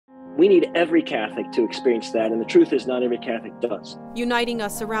We need every Catholic to experience that, and the truth is not every Catholic does. Uniting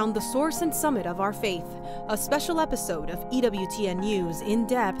us around the source and summit of our faith, a special episode of EWTN News In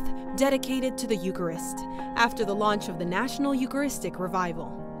Depth dedicated to the Eucharist, after the launch of the National Eucharistic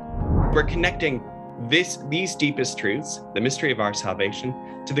Revival. We're connecting these deepest truths, the mystery of our salvation,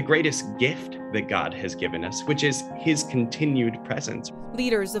 to the greatest gift that God has given us, which is His continued presence.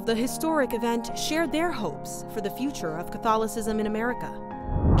 Leaders of the historic event shared their hopes for the future of Catholicism in America.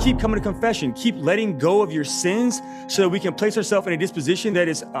 Keep coming to confession. Keep letting go of your sins so that we can place ourselves in a disposition that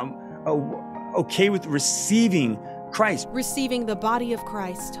is okay with receiving Christ. Receiving the body of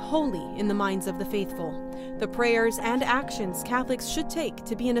Christ holy in the minds of the faithful. The prayers and actions Catholics should take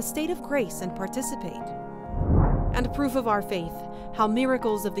to be in a state of grace and participate. And proof of our faith, how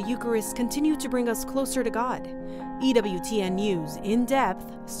miracles of the Eucharist continue to bring us closer to God. EWTN News In Depth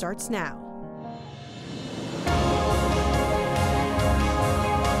starts now.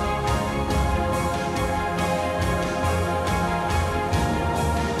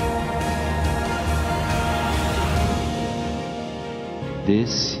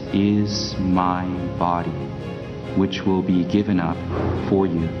 This is my body, which will be given up for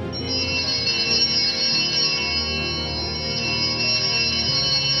you.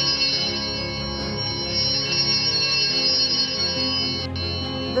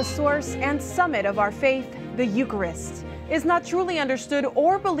 The source and summit of our faith, the Eucharist, is not truly understood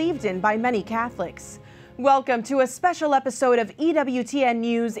or believed in by many Catholics. Welcome to a special episode of EWTN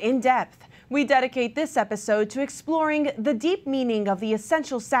News In Depth. We dedicate this episode to exploring the deep meaning of the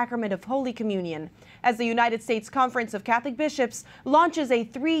essential sacrament of Holy Communion as the United States Conference of Catholic Bishops launches a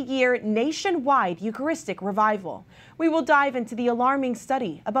 3-year nationwide Eucharistic revival. We will dive into the alarming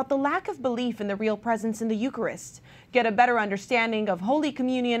study about the lack of belief in the real presence in the Eucharist, get a better understanding of Holy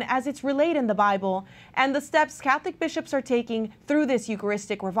Communion as it's relayed in the Bible, and the steps Catholic bishops are taking through this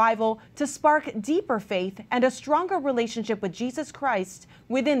Eucharistic revival to spark deeper faith and a stronger relationship with Jesus Christ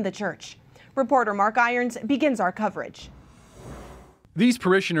within the Church. Reporter Mark Irons begins our coverage. These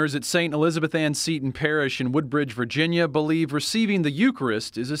parishioners at St. Elizabeth Ann Seton Parish in Woodbridge, Virginia, believe receiving the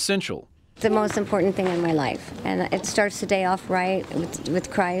Eucharist is essential. The most important thing in my life, and it starts the day off right with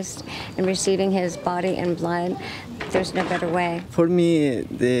Christ and receiving His body and blood. There's no better way. For me,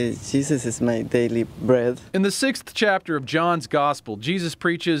 Jesus is my daily bread. In the 6th chapter of John's Gospel, Jesus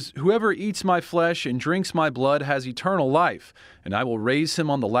preaches, "Whoever eats my flesh and drinks my blood has eternal life, and I will raise him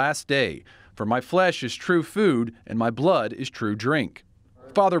on the last day. For my flesh is true food, and my blood is true drink."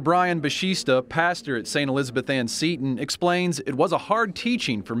 Father Brian Bashista, pastor at St. Elizabeth Ann Seton, explains it was a hard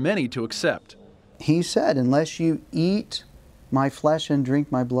teaching for many to accept. He said, "Unless you eat my flesh and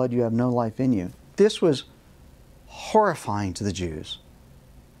drink my blood, you have no life in you." This was horrifying to the Jews.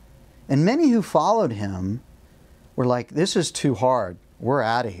 And many who followed him were like, "This is too hard. We're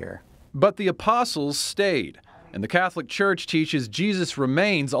out of here." But the apostles stayed, and the Catholic Church teaches Jesus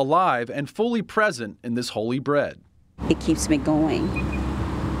remains alive and fully present in this holy bread. It keeps me going.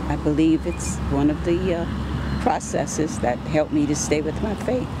 I believe it's one of the processes that help me to stay with my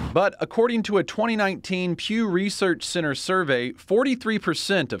faith. But according to a 2019 Pew Research Center survey,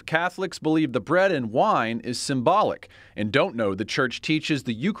 43% of Catholics believe the bread and wine is symbolic and don't know the Church teaches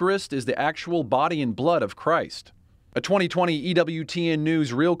the Eucharist is the actual body and blood of Christ. A 2020 EWTN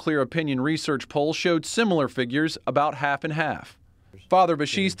News Real Clear Opinion research poll showed similar figures, about half and half. Father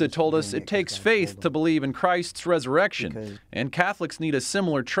Bashista told us it takes faith to believe in Christ's resurrection, and Catholics need a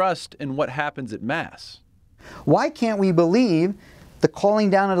similar trust in what happens at Mass. Why can't we believe the calling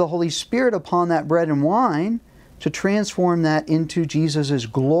down of the Holy Spirit upon that bread and wine to transform that into Jesus'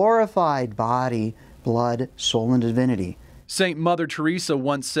 glorified body, blood, soul, and divinity? St. Mother Teresa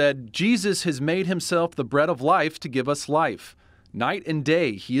once said, "Jesus has made himself the bread of life to give us life. Night and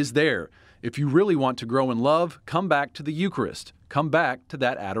day he is there. If you really want to grow in love, come back to the Eucharist. Come back to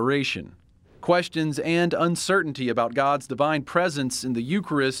that adoration." Questions and uncertainty about God's divine presence in the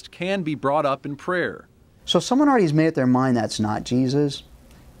Eucharist can be brought up in prayer. So if someone already has made up their mind that's not Jesus,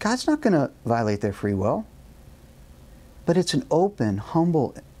 God's not going to violate their free will. But it's an open,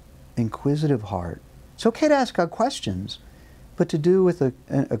 humble, inquisitive heart. It's okay to ask God questions, but to do with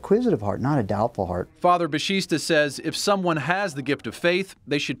an acquisitive heart, not a doubtful heart. Father Bashista says if someone has the gift of faith,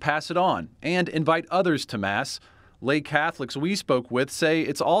 they should pass it on and invite others to Mass. Lay Catholics we spoke with say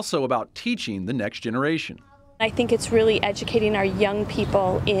it's also about teaching the next generation. I think it's really educating our young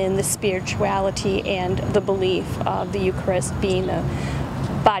people in the spirituality and the belief of the Eucharist being the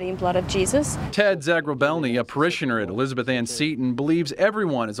body and blood of Jesus. Ted Zagrobelny, a parishioner at Elizabeth Ann Seton, believes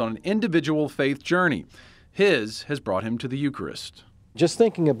everyone is on an individual faith journey. His has brought him to the Eucharist. Just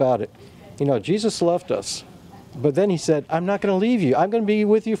thinking about it, Jesus left us. But then he said, I'm not going to leave you. I'm going to be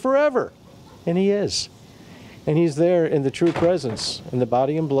with you forever. And he is. And he's there in the true presence, in the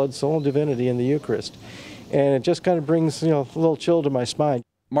body and blood, soul and divinity in the Eucharist. And it just kind of brings, a little chill to my spine.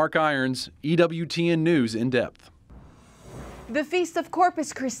 Mark Irons, EWTN News in Depth. The Feast of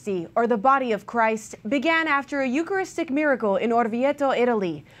Corpus Christi, or the Body of Christ, began after a Eucharistic miracle in Orvieto,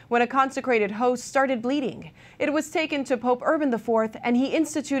 Italy, when a consecrated host started bleeding. It was taken to Pope Urban IV, and he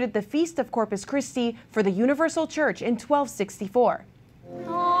instituted the Feast of Corpus Christi for the Universal Church in 1264.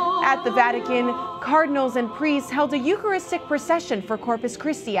 At the Vatican, cardinals and priests held a Eucharistic procession for Corpus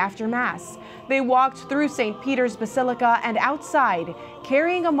Christi after Mass. They walked through St. Peter's Basilica and outside,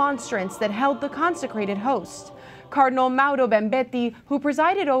 carrying a monstrance that held the consecrated host. Cardinal Mauro Bembetti, who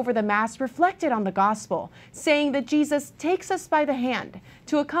presided over the Mass, reflected on the Gospel, saying that Jesus takes us by the hand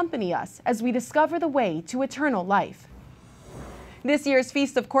to accompany us as we discover the way to eternal life. This year's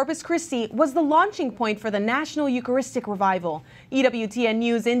Feast of Corpus Christi was the launching point for the National Eucharistic Revival. EWTN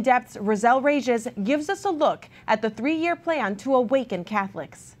News In Depth's Roselle Regis gives us a look at the 3-year plan to awaken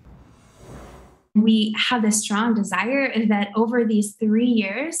Catholics. We have this strong desire that over these 3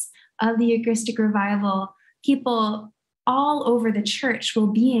 years of the Eucharistic Revival, people all over the church will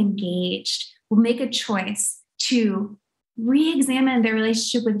be engaged, will make a choice to re-examine their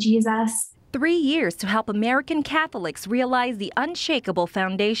relationship with Jesus. 3 years to help American Catholics realize the unshakable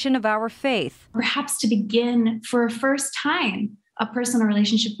foundation of our faith. Perhaps to begin for a first time a personal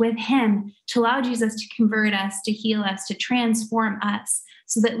relationship with Him, to allow Jesus to convert us, to heal us, to transform us,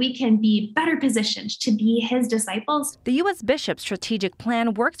 so that we can be better positioned to be His disciples. The U.S. Bishop's strategic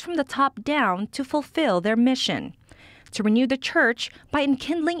plan works from the top down to fulfill their mission: to renew the Church by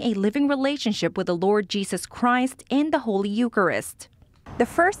enkindling a living relationship with the Lord Jesus Christ in the Holy Eucharist. The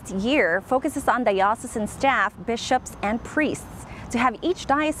first year focuses on diocesan staff, bishops, and priests to have each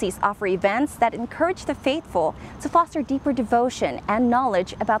diocese offer events that encourage the faithful to foster deeper devotion and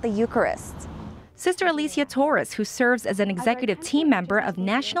knowledge about the Eucharist. Sister Alicia Torres, who serves as an executive team member of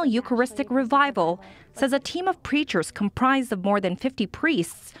National Eucharistic Revival, says a team of preachers comprised of more than 50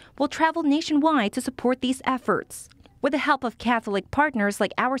 priests will travel nationwide to support these efforts. With the help of Catholic partners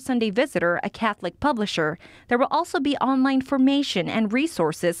like Our Sunday Visitor, a Catholic publisher, there will also be online formation and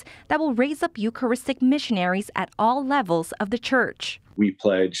resources that will raise up Eucharistic missionaries at all levels of the Church. We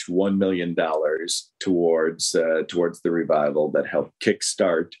pledged $1 million towards the revival that helped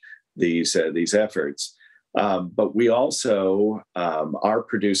kickstart these efforts. But we also are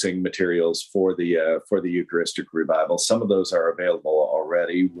producing materials for the Eucharistic Revival. Some of those are available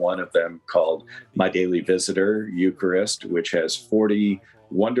already. One of them called My Daily Visitor, Eucharist, which has 40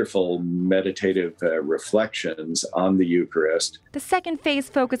 wonderful meditative reflections on the Eucharist. The second phase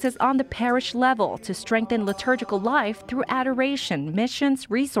focuses on the parish level to strengthen liturgical life through adoration, missions,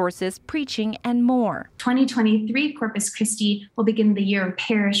 resources, preaching, and more. 2023 Corpus Christi will begin the year of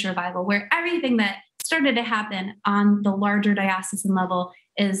parish revival, where everything that started to happen on the larger diocesan level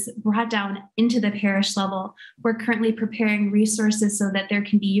is brought down into the parish level. We're currently preparing resources so that there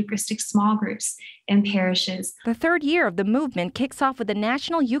can be Eucharistic small groups in parishes. The third year of the movement kicks off with the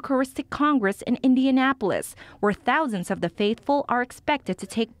National Eucharistic Congress in Indianapolis, where thousands of the faithful are expected to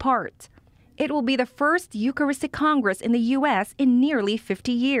take part. It will be the first Eucharistic Congress in the U.S. in nearly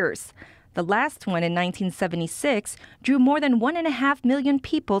 50 years. The last one in 1976 drew more than 1.5 million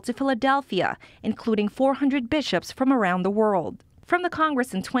people to Philadelphia, including 400 bishops from around the world. From the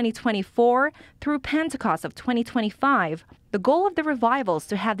Congress in 2024 through Pentecost of 2025, the goal of the revival is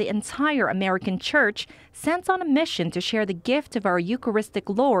to have the entire American Church sent on a mission to share the gift of our Eucharistic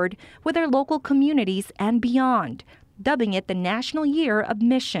Lord with their local communities and beyond, dubbing it the National Year of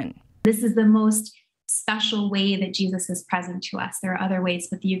Mission. This is the most special way that Jesus is present to us. There are other ways,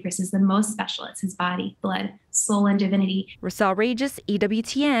 but the Eucharist is the most special. It's His body, blood, soul, and divinity. Roselle Regis,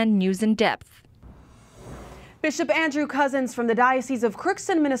 EWTN News in Depth. Bishop Andrew Cousins from the Diocese of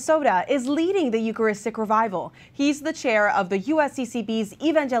Crookston, Minnesota, is leading the Eucharistic Revival. He's the chair of the USCCB's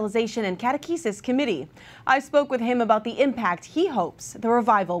Evangelization and Catechesis Committee. I spoke with him about the impact he hopes the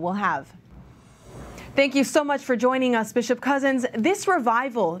revival will have. Thank you so much for joining us, Bishop Cousins. This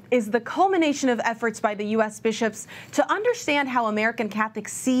revival is the culmination of efforts by the U.S. bishops to understand how American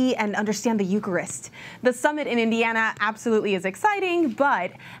Catholics see and understand the Eucharist. The summit in Indiana absolutely is exciting,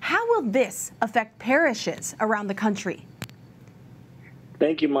 but how will this affect parishes around the country?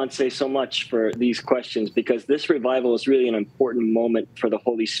 Thank you, Montse, so much for these questions, because this revival is really an important moment for the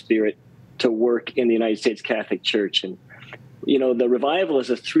Holy Spirit to work in the United States Catholic Church. And you know, the revival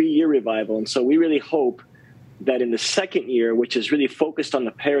is a 3-year revival, and so we really hope that in the second year, which is really focused on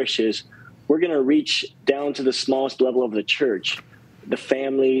the parishes, we're going to reach down to the smallest level of the church, the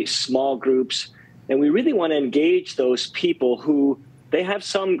family, small groups, And we really want to engage those people who they have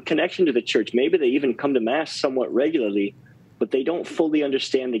some connection to the church. Maybe they even come to Mass somewhat regularly, but they don't fully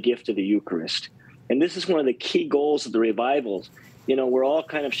understand the gift of the Eucharist. And this is one of the key goals of the revivals. You know, we're all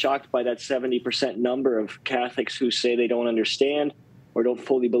kind of shocked by that 70% number of Catholics who say they don't understand or don't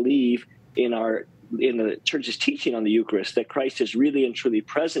fully believe in the Church's teaching on the Eucharist, that Christ is really and truly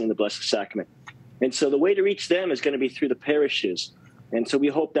present in the Blessed Sacrament. And so the way to reach them is going to be through the parishes. And so we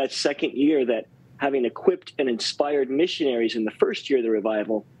hope that second year, that having equipped and inspired missionaries in the first year of the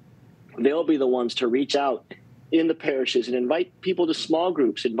revival, they'll be the ones to reach out in the parishes and invite people to small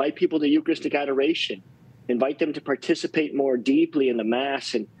groups, invite people to Eucharistic adoration, invite them to participate more deeply in the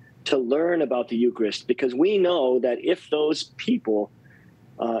Mass and to learn about the Eucharist. Because we know that if those people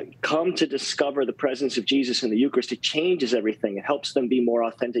come to discover the presence of Jesus in the Eucharist, it changes everything. It helps them be more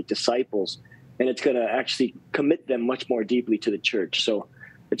authentic disciples, and it's going to actually commit them much more deeply to the Church. So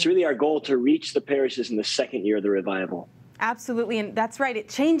it's really our goal to reach the parishes in the second year of the revival. Absolutely, and that's right. It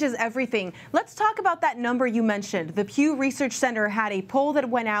changes everything. Let's talk about that number you mentioned. The Pew Research Center had a poll that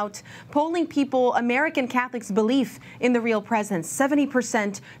went out polling people, American Catholics' belief in the real presence.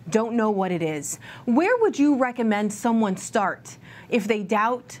 70% don't know what it is. Where would you recommend someone start? If they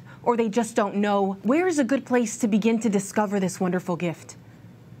doubt or they just don't know, where is a good place to begin to discover this wonderful gift?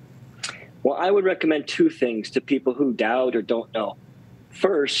 Well, I would recommend two things to people who doubt or don't know.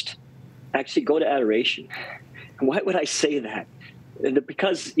 First, actually go to adoration. Why would I say that?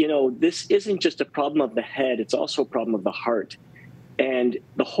 Because, you know, this isn't just a problem of the head, it's also a problem of the heart. And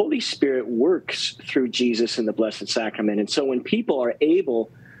the Holy Spirit works through Jesus in the Blessed Sacrament. And so when people are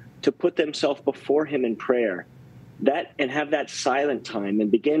able to put themselves before him in prayer, and have that silent time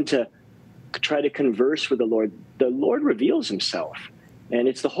and begin to try to converse with the Lord reveals himself. And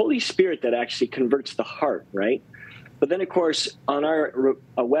it's the Holy Spirit that actually converts the heart, right? But then, of course, on our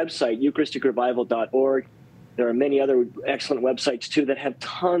website, eucharisticrevival.org, there are many other excellent websites, too, that have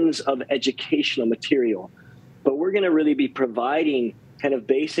tons of educational material. But we're going to really be providing kind of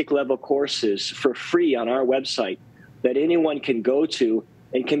basic level courses for free on our website that anyone can go to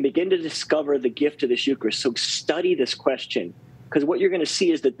and can begin to discover the gift of this Eucharist. So study this question, because what you're going to see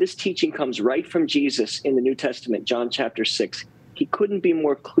is that this teaching comes right from Jesus in the New Testament, John chapter 6. He couldn't be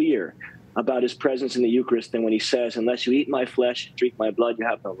more clear about his presence in the Eucharist than when he says, unless you eat my flesh and drink my blood, you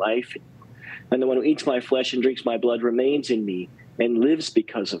have no life. And the one who eats my flesh and drinks my blood remains in me and lives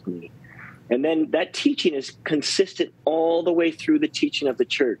because of me. And then that teaching is consistent all the way through the teaching of the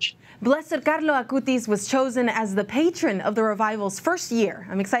Church. Blessed Carlo Acutis was chosen as the patron of the revival's first year.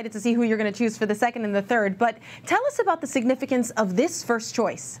 I'm excited to see who you're going to choose for the second and the third. But tell us about the significance of this first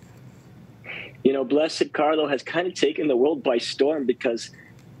choice. You know, Blessed Carlo has kind of taken the world by storm because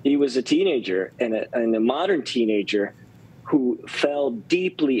he was a teenager and a modern teenager who fell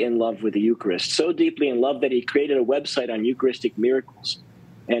deeply in love with the Eucharist, so deeply in love that he created a website on Eucharistic miracles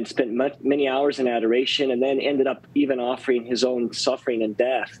and spent many hours in adoration, and then ended up even offering his own suffering and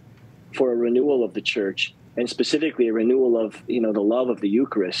death for a renewal of the Church, and specifically a renewal of, you know, the love of the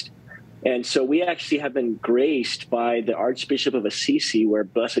Eucharist. And so we actually have been graced by the Archbishop of Assisi, where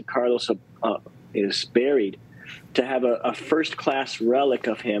Blessed Carlos is buried, to have a first-class relic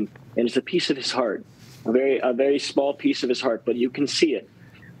of him, and it's a piece of his heart, a very small piece of his heart, but you can see it.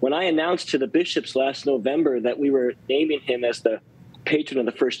 When I announced to the bishops last November that we were naming him as the patron of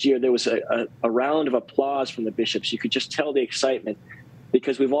the first year, there was a round of applause from the bishops. You could just tell the excitement,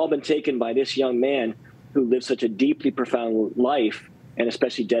 because we've all been taken by this young man who lived such a deeply profound life, and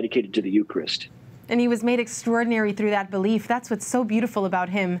especially dedicated to the Eucharist. And he was made extraordinary through that belief. That's what's so beautiful about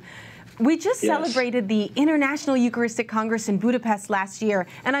him. We just celebrated the International Eucharistic Congress in Budapest last year,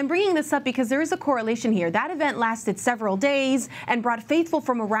 and I'm bringing this up because there is a correlation here. That event lasted several days and brought faithful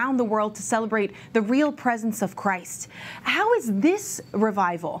from around the world to celebrate the real presence of Christ. How is this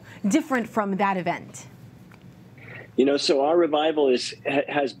revival different from that event? You know, so our revival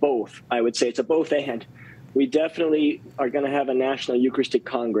has both. I would say it's a both and. We definitely are going to have a National Eucharistic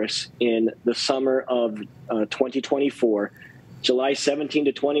Congress in the summer of 2024. July 17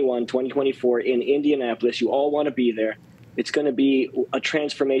 to 21, 2024 in Indianapolis. You all want to be there. It's going to be a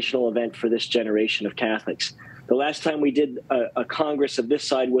transformational event for this generation of Catholics. The last time we did a Congress of this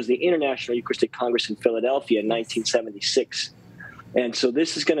side was the International Eucharistic Congress in Philadelphia in 1976. And so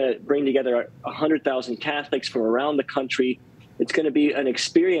this is going to bring together 100,000 Catholics from around the country. It's going to be an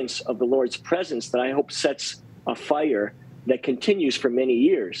experience of the Lord's presence that I hope sets a fire that continues for many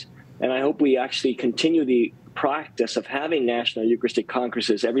years. And I hope we actually continue the practice of having National Eucharistic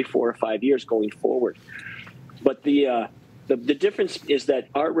Congresses every 4 or 5 years going forward. But the difference is that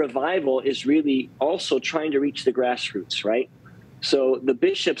our revival is really also trying to reach the grassroots, right? So the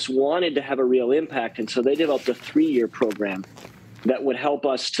bishops wanted to have a real impact, and so they developed a 3-year program that would help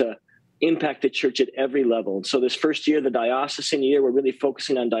us to impact the church at every level. And so this first year, the diocesan year, we're really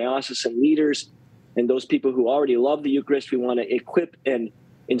focusing on diocesan leaders and those people who already love the Eucharist. We want to equip and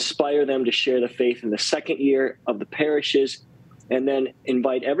inspire them to share the faith. In the second year of the parishes, and then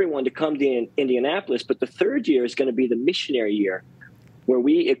invite everyone to come to Indianapolis. But the third year is going to be the missionary year, where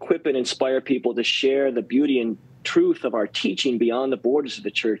we equip and inspire people to share the beauty and truth of our teaching beyond the borders of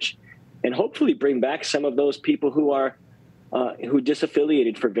the church, and hopefully bring back some of those people who are who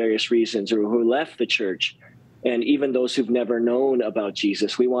disaffiliated for various reasons or who left the church, and even those who've never known about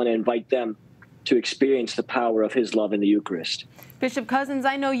Jesus. We want to invite them to experience the power of his love in the Eucharist. Bishop Cousins,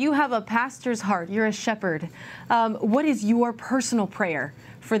 I know you have a pastor's heart. You're a shepherd. What is your personal prayer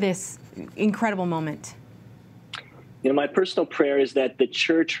for this incredible moment? You know, my personal prayer is that the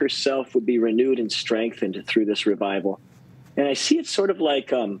church herself would be renewed and strengthened through this revival. And I see it sort of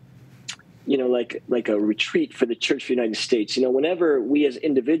like, you know, like a retreat for the Church of the United States. You know, whenever we as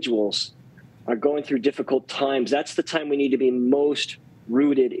individuals are going through difficult times, that's the time we need to be most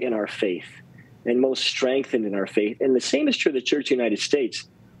rooted in our faith and most strengthened in our faith. And the same is true of the Church of the United States.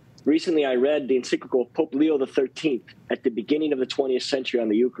 Recently, I read the encyclical of Pope Leo XIII at the beginning of the 20th century on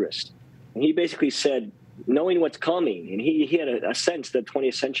the Eucharist. And he basically said, knowing what's coming, and he had a sense that the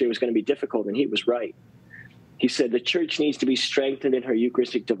 20th century was going to be difficult, and he was right. He said the church needs to be strengthened in her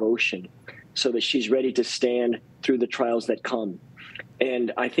Eucharistic devotion so that she's ready to stand through the trials that come.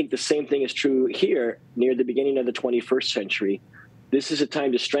 And I think the same thing is true here near the beginning of the 21st century. This is a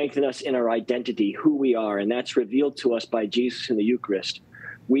time to strengthen us in our identity, who we are, and that's revealed to us by Jesus in the Eucharist.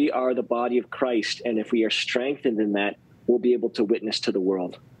 We are the body of Christ, and if we are strengthened in that, we'll be able to witness to the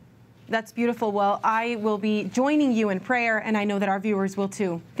world. That's beautiful. Well, I will be joining you in prayer, and I know that our viewers will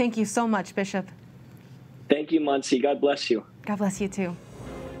too. Thank you so much, Bishop. Thank you, Montse. God bless you. God bless you too.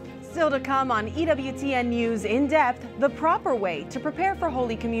 Still to come on EWTN News In Depth, the proper way to prepare for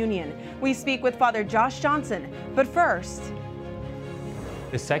Holy Communion. We speak with Father Josh Johnson, but first...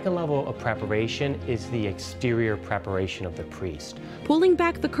 The second level of preparation is the exterior preparation of the priest. Pulling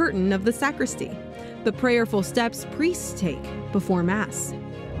back the curtain of the sacristy, the prayerful steps priests take before Mass.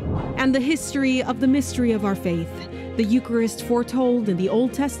 And the history of the mystery of our faith, the Eucharist foretold in the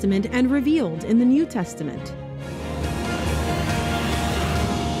Old Testament and revealed in the New Testament.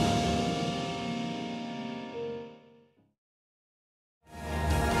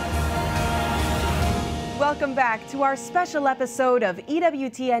 Welcome back to our special episode of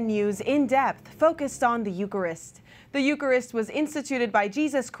EWTN News In Depth, focused on the Eucharist. The Eucharist was instituted by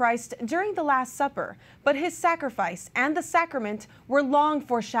Jesus Christ during the Last Supper, but his sacrifice and the sacrament were long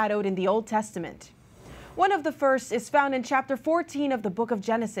foreshadowed in the Old Testament. One of the first is found in chapter 14 of the book of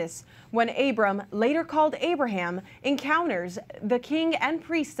Genesis, when Abram, later called Abraham, encounters the king and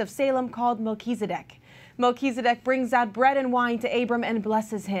priest of Salem called Melchizedek. Melchizedek brings out bread and wine to Abram and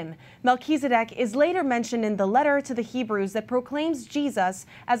blesses him. Melchizedek is later mentioned in the letter to the Hebrews that proclaims Jesus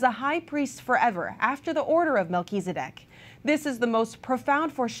as a high priest forever after the order of Melchizedek. This is the most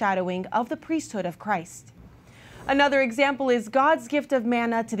profound foreshadowing of the priesthood of Christ. Another example is God's gift of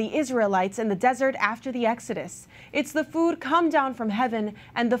manna to the Israelites in the desert after the Exodus. It's the food come down from heaven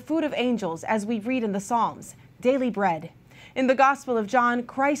and the food of angels, as we read in the Psalms, daily bread. In the Gospel of John,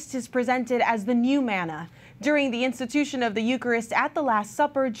 Christ is presented as the new manna. During the institution of the Eucharist at the Last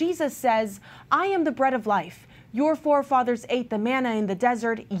Supper, Jesus says, "I am the bread of life. Your forefathers ate the manna in the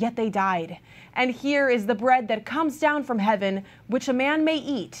desert, yet they died. And here is the bread that comes down from heaven, which a man may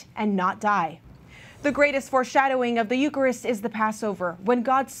eat and not die." The greatest foreshadowing of the Eucharist is the Passover, when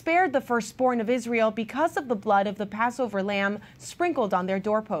God spared the firstborn of Israel because of the blood of the Passover lamb sprinkled on their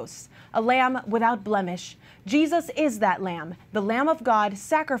doorposts, a lamb without blemish. Jesus is that lamb, the Lamb of God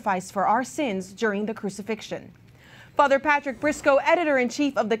sacrificed for our sins during the crucifixion. Father Patrick Briscoe,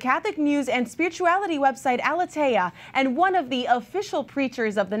 editor-in-chief of the Catholic news and spirituality website Aletheia, and one of the official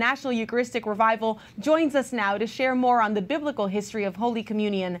preachers of the National Eucharistic Revival, joins us now to share more on the biblical history of Holy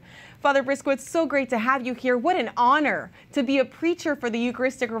Communion. Father Briscoe, it's so great to have you here. What an honor to be a preacher for the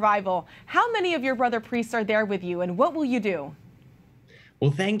Eucharistic Revival. How many of your brother priests are there with you, and what will you do? Well,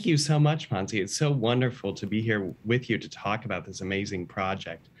 thank you so much, Montse. It's so wonderful to be here with you to talk about this amazing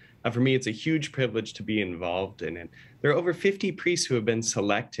project. For me, it's a huge privilege to be involved in it. There are over 50 priests who have been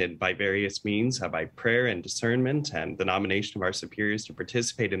selected by various means, by prayer and discernment, and the nomination of our superiors to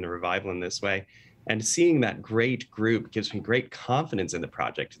participate in the revival in this way. And seeing that great group gives me great confidence in the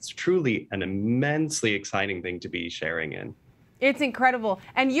project. It's truly an immensely exciting thing to be sharing in. It's incredible.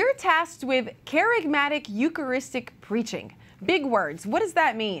 And you're tasked with charismatic Eucharistic preaching. Big words. What does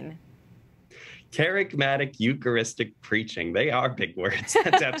that mean? Charismatic Eucharistic preaching. They are big words.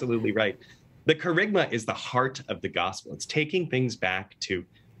 That's absolutely right. The kerygma is the heart of the gospel. It's taking things back to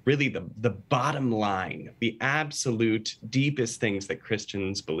really the bottom line, the absolute deepest things that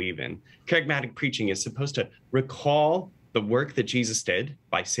Christians believe in. Charismatic preaching is supposed to recall the work that Jesus did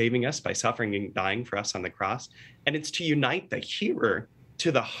by saving us, by suffering and dying for us on the cross. And it's to unite the hearer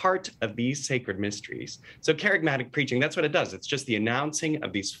to the heart of these sacred mysteries. So charismatic preaching, that's what it does. It's just the announcing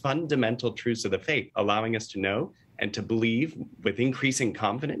of these fundamental truths of the faith, allowing us to know and to believe with increasing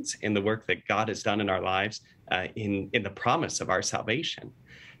confidence in the work that God has done in our lives, in the promise of our salvation.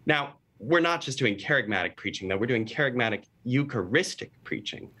 Now, we're not just doing charismatic preaching, though. We're doing charismatic Eucharistic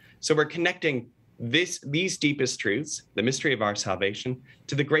preaching. So we're connecting these deepest truths, the mystery of our salvation,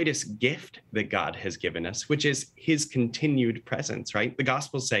 to the greatest gift that God has given us, which is his continued presence, right? The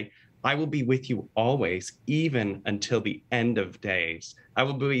Gospels say, I will be with you always, even until the end of days. I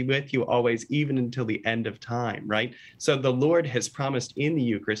will be with you always, even until the end of time, right? So the Lord has promised in the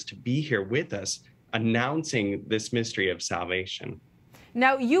Eucharist to be here with us, announcing this mystery of salvation.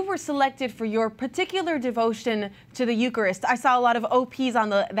 Now, you were selected for your particular devotion to the Eucharist. I saw a lot of OPs on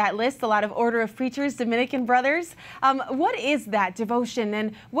that list, a lot of Order of Preachers, Dominican brothers. What is that devotion,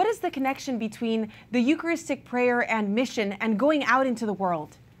 and what is the connection between the Eucharistic prayer and mission and going out into the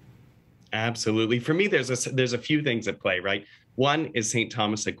world? Absolutely. For me, there's a few things at play, right? One is St.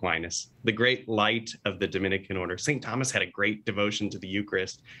 Thomas Aquinas, the great light of the Dominican order. St. Thomas had a great devotion to the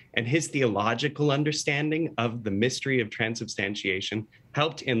Eucharist, and his theological understanding of the mystery of transubstantiation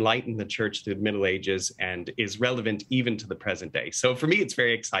helped enlighten the church through the Middle Ages and is relevant even to the present day. So for me, it's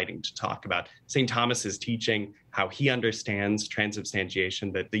very exciting to talk about St. Thomas's teaching, how he understands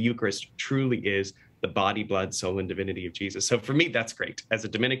transubstantiation, that the Eucharist truly is the body, blood, soul, and divinity of Jesus. So for me, that's great. As a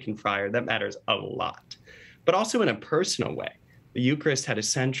Dominican friar, that matters a lot. But also in a personal way, the Eucharist had a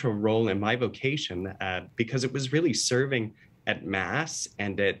central role in my vocation because it was really serving at Mass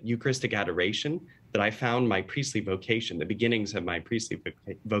and at Eucharistic adoration that I found my priestly vocation, the beginnings of my priestly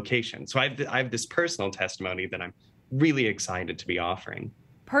vocation. So I have this personal testimony that I'm really excited to be offering.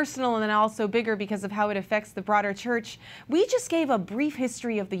 Personal and then also bigger because of how it affects the broader church. We just gave a brief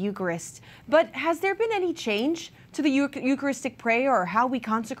history of the Eucharist, but has there been any change to the Eucharistic prayer or how we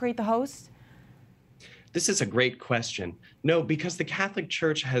consecrate the host? This is a great question. No, because the Catholic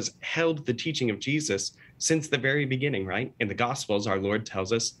Church has held the teaching of Jesus since the very beginning, right? In the Gospels, our Lord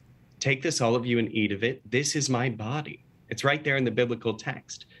tells us, take this, all of you, and eat of it. This is my body. It's right there in the biblical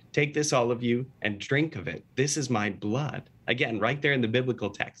text. Take this, all of you, and drink of it. This is my blood. Again, right there in the biblical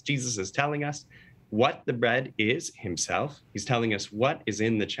text, Jesus is telling us what the bread is himself. He's telling us what is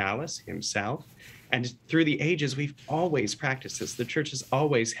in the chalice himself. And through the ages, we've always practiced this. The church has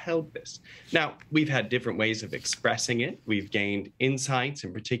always held this. Now, we've had different ways of expressing it. We've gained insights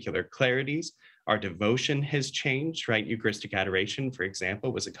and particular clarities. Our devotion has changed, right? Eucharistic adoration, for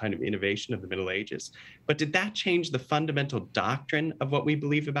example, was a kind of innovation of the Middle Ages. But did that change the fundamental doctrine of what we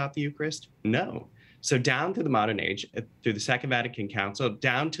believe about the Eucharist? No. So down to the modern age, through the Second Vatican Council,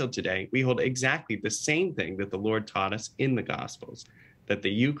 down till today, we hold exactly the same thing that the Lord taught us in the Gospels, that the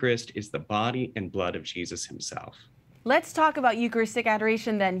Eucharist is the body and blood of Jesus himself. Let's talk about Eucharistic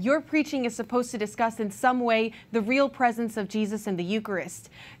adoration then. Your preaching is supposed to discuss in some way the real presence of Jesus in the Eucharist.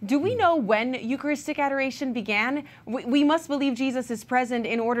 Do we know when Eucharistic adoration began? We must believe Jesus is present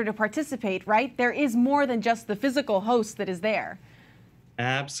in order to participate, right? There is more than just the physical host that is there.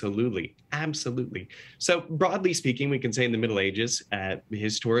 Absolutely. Absolutely. So broadly speaking, we can say in the Middle Ages,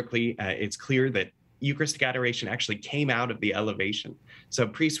 historically, it's clear that Eucharistic adoration actually came out of the elevation. So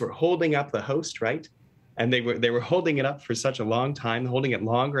priests were holding up the host, right? And they were holding it up for such a long time, holding it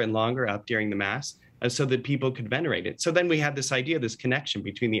longer and longer up during the Mass, so that people could venerate it. So then we had this idea, this connection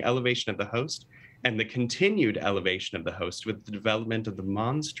between the elevation of the host and the continued elevation of the host with the development of the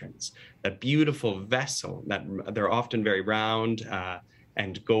monstrance, that beautiful vessel that they're often very round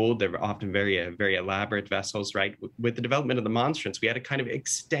and gold. They're often very elaborate vessels, right? With the development of the monstrance, we had a kind of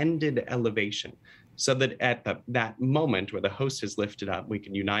extended elevation, so that at that moment where the host is lifted up, we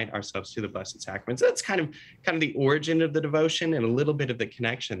can unite ourselves to the Blessed Sacrament. So that's kind of the origin of the devotion and a little bit of the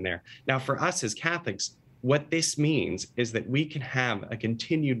connection there. Now, for us as Catholics, what this means is that we can have a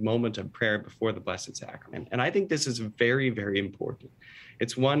continued moment of prayer before the Blessed Sacrament. And I think this is very, very important.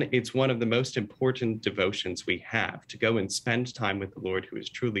 It's one of the most important devotions we have, to go and spend time with the Lord who is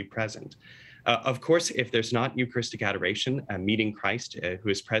truly present. Of course, if there's not Eucharistic adoration, meeting Christ who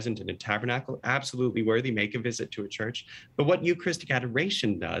is present in a tabernacle, absolutely worthy, make a visit to a church. But what Eucharistic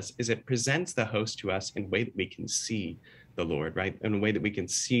adoration does is it presents the host to us in a way that we can see the Lord, right? In a way that we can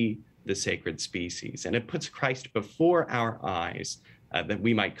see the sacred species. And it puts Christ before our eyes that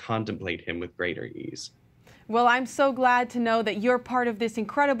we might contemplate him with greater ease. Well, I'm so glad to know that you're part of this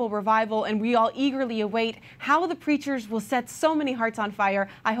incredible revival, and we all eagerly await how the preachers will set so many hearts on fire.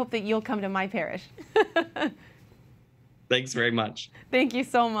 I hope that you'll come to my parish. Thanks very much. Thank you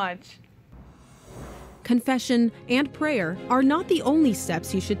so much. Confession and prayer are not the only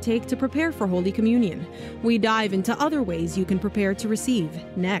steps you should take to prepare for Holy Communion. We dive into other ways you can prepare to receive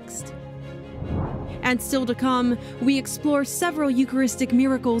next. And still to come, we explore several Eucharistic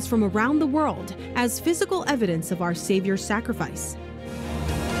miracles from around the world as physical evidence of our Savior's sacrifice.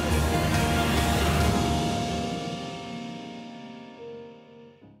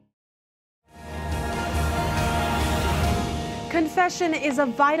 Confession is a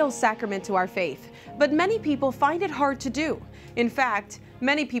vital sacrament to our faith, but many people find it hard to do. In fact,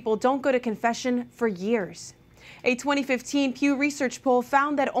 many people don't go to confession for years. A 2015 Pew Research poll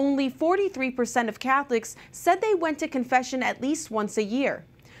found that only 43% of Catholics said they went to confession at least once a year.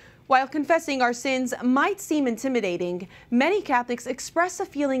 While confessing our sins might seem intimidating, many Catholics express a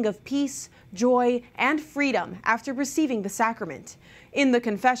feeling of peace, joy, and freedom after receiving the sacrament. In the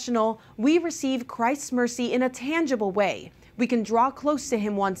confessional, we receive Christ's mercy in a tangible way. We can draw close to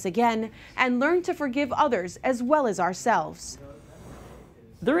him once again and learn to forgive others as well as ourselves.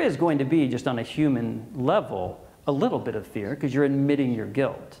 There is going to be, just on a human level, a little bit of fear because you're admitting your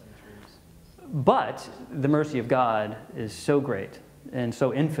guilt. But the mercy of God is so great and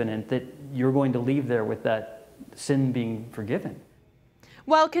so infinite that you're going to leave there with that sin being forgiven.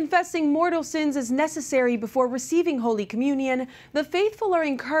 While confessing mortal sins is necessary before receiving Holy Communion, the faithful are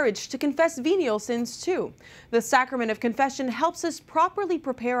encouraged to confess venial sins too. The sacrament of confession helps us properly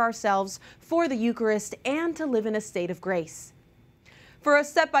prepare ourselves for the Eucharist and to live in a state of grace. For a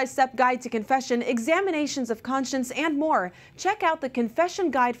step-by-step guide to confession, examinations of conscience, and more, check out the Confession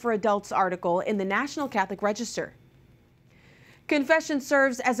Guide for Adults article in the National Catholic Register. Confession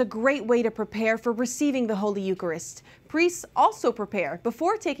serves as a great way to prepare for receiving the Holy Eucharist. Priests also prepare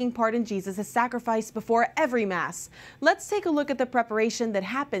before taking part in Jesus' sacrifice before every Mass. Let's take a look at the preparation that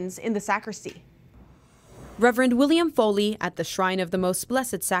happens in the sacristy. Reverend William Foley at the Shrine of the Most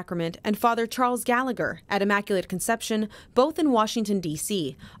Blessed Sacrament and Father Charles Gallagher at Immaculate Conception, both in Washington,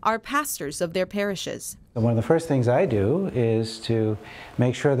 D.C., are pastors of their parishes. One of the first things I do is to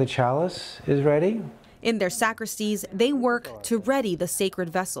make sure the chalice is ready. In their sacristies, they work to ready the sacred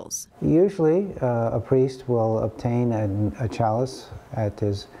vessels. Usually, a priest will obtain a chalice at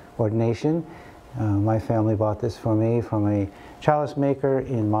his ordination. My family bought this for me from a chalice maker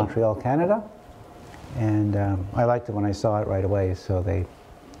in Montreal, Canada. And I liked it when I saw it right away, so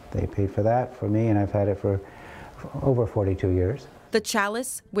they paid for that for me, and I've had it for over 42 years. The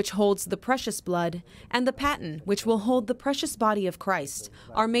chalice, which holds the precious blood, and the paten, which will hold the precious body of Christ,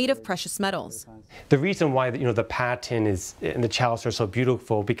 are made of precious metals. The reason why the paten and the chalice are so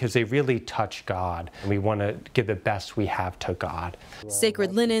beautiful because they really touch God, and we want to give the best we have to God.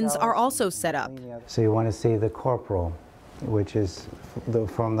 Sacred linens are also set up. So you want to see the corporal, which is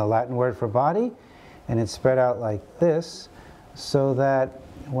from the Latin word for body, and it's spread out like this, so that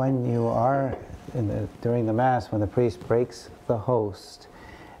when you are during the Mass, when the priest breaks the host,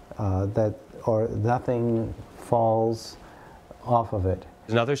 nothing falls off of it.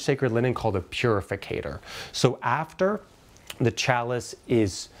 Another sacred linen called a purificator. So after the chalice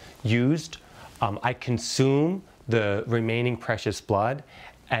is used, I consume the remaining precious blood,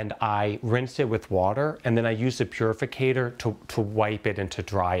 and I rinse it with water, and then I use the purificator to wipe it and to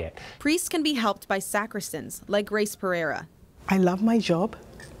dry it. Priests can be helped by sacristans, like Grace Pereira. I love my job.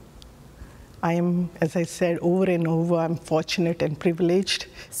 I am, as I said over and over, I'm fortunate and privileged.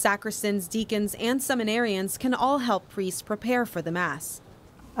 Sacristans, deacons, and seminarians can all help priests prepare for the Mass.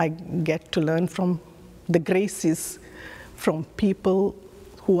 I get to learn from the graces from people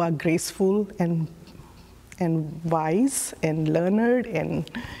who are graceful and wise and learned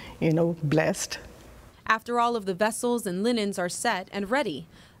and, blessed. After all of the vessels and linens are set and ready,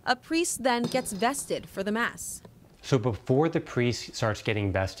 a priest then gets vested for the Mass. So before the priest starts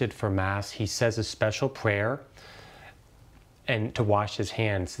getting vested for Mass, he says a special prayer and to wash his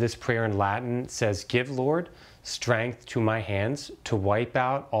hands. This prayer in Latin says, "Give, Lord, strength to my hands to wipe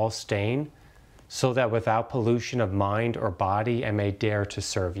out all stain, so that without pollution of mind or body I may dare to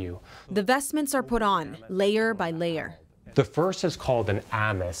serve you." The vestments are put on, layer by layer. The first is called an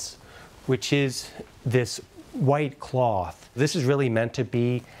amice, which is this white cloth. This is really meant to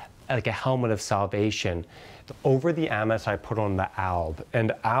be like a helmet of salvation. Over the amice I put on the alb,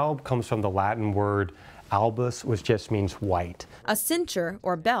 and alb comes from the Latin word albus, which just means white. A cincture,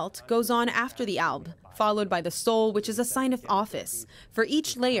 or belt, goes on after the alb, followed by the stole, which is a sign of office. For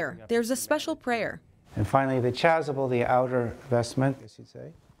each layer, there's a special prayer. And finally, the chasuble, the outer vestment, I should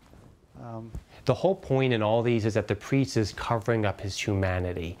say. The whole point in all these is that the priest is covering up his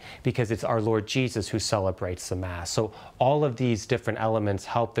humanity, because it's our Lord Jesus who celebrates the Mass. So all of these different elements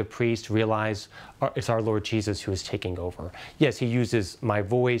help the priest realize it's our Lord Jesus who is taking over. Yes, he uses my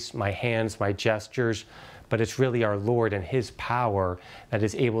voice, my hands, my gestures, but it's really our Lord and his power that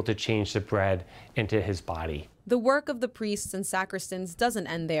is able to change the bread into his body. The work of the priests and sacristans doesn't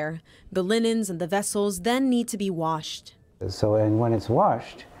end there. The linens and the vessels then need to be washed. So, and when it's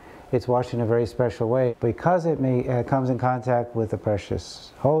washed in a very special way because it comes in contact with the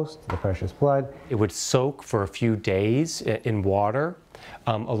precious host, the precious blood. It would soak for a few days in water,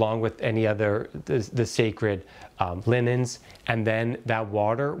 along with any other, the sacred linens, and then that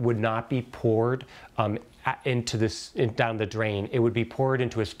water would not be poured down the drain. It would be poured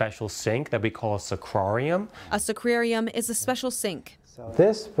into a special sink that we call a sacrarium. A sacrarium is a special sink. So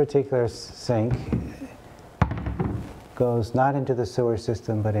this particular sink goes not into the sewer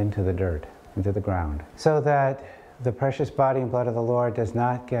system, but into the dirt, into the ground, so that the precious body and blood of the Lord does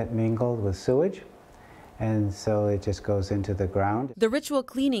not get mingled with sewage, and so it just goes into the ground. The ritual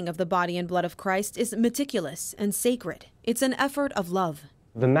cleaning of the body and blood of Christ is meticulous and sacred. It's an effort of love.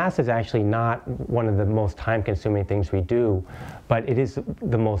 The Mass is actually not one of the most time-consuming things we do, but it is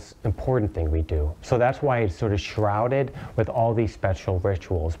the most important thing we do. So that's why it's sort of shrouded with all these special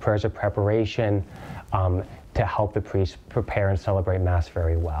rituals, prayers of preparation, to help the priest prepare and celebrate Mass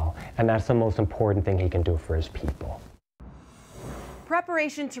very well. And that's the most important thing he can do for his people.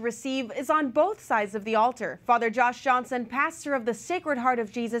 Preparation to receive is on both sides of the altar. Father Josh Johnson, pastor of the Sacred Heart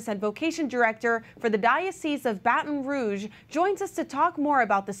of Jesus and vocation director for the Diocese of Baton Rouge, joins us to talk more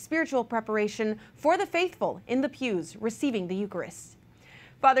about the spiritual preparation for the faithful in the pews receiving the Eucharist.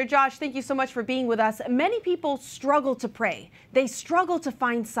 Father Josh, thank you so much for being with us. Many people struggle to pray. They struggle to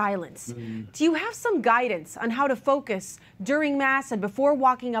find silence. Do you have some guidance on how to focus during Mass and before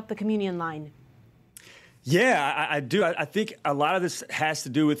walking up the communion line? Yeah, I do. I think a lot of this has to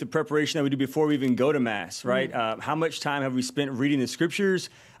do with the preparation that we do before we even go to Mass, right? How much time have we spent reading the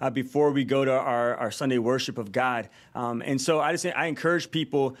Scriptures before we go to our Sunday worship of God? And so I encourage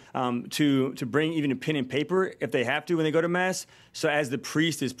people to bring even a pen and paper if they have to when they go to Mass. So as the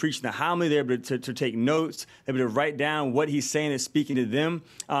priest is preaching the homily, they're able to take notes, they're able to write down what he's saying is speaking to them.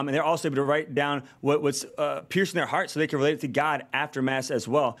 And they're also able to write down what's piercing their heart so they can relate it to God after Mass as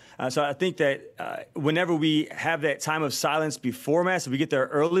well. So I think that whenever we have that time of silence before Mass, if we get there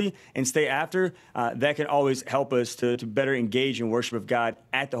early and stay after, that can always help us to better engage in worship of God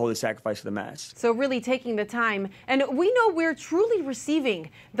at the Holy Sacrifice of the Mass. So really taking the time. And we know we're truly receiving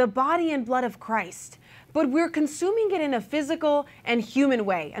the body and blood of Christ, but we're consuming it in a physical and human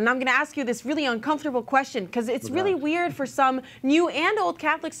way. And I'm going to ask you this really uncomfortable question because it's really weird for some new and old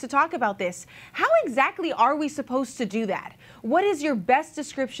Catholics to talk about this. How exactly are we supposed to do that? What is your best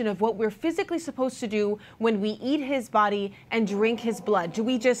description of what we're physically supposed to do when we eat his body and drink his blood? Do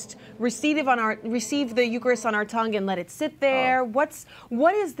we just receive the Eucharist on our tongue and let it sit there? What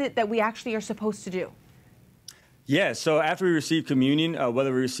is it that we actually are supposed to do? Yeah, so after we receive communion,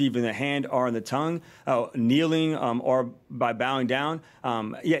 whether we receive in the hand or in the tongue, kneeling or by bowing down,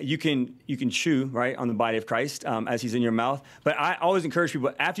 you can chew right on the body of Christ as he's in your mouth. But I always encourage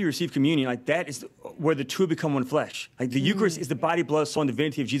people, after you receive communion, like that is where the two become one flesh. Like the Eucharist is the body, blood, soul, and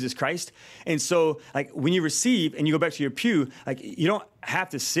divinity of Jesus Christ. And so like when you receive and you go back to your pew, like you don't have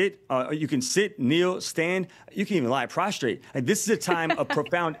to sit, you can sit, kneel, stand, you can even lie prostrate. Like this is a time of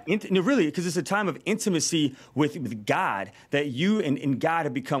profound, really, because it's a time of intimacy with God, that you and God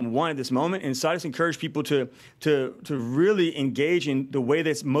have become one at this moment. And so I just encourage people to really engage in the way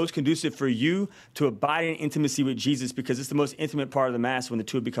that's most conducive for you to abide in intimacy with Jesus, because it's the most intimate part of the Mass when the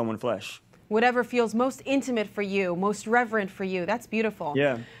two have become one flesh. Whatever feels most intimate for you, most reverent for you. That's beautiful.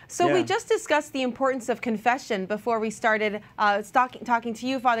 Yeah. So we just discussed the importance of confession before we started talking to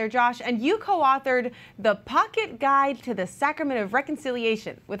you, Father Josh, and you co-authored the Pocket Guide to the Sacrament of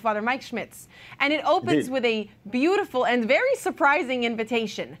Reconciliation with Father Mike Schmitz. And it opens with a beautiful and very surprising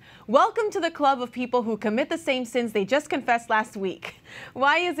invitation. Welcome to the club of people who commit the same sins they just confessed last week.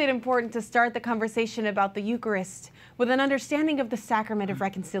 Why is it important to start the conversation about the Eucharist with an understanding of the Sacrament of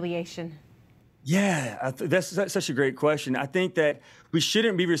Reconciliation? Yeah, that's such a great question. I think that we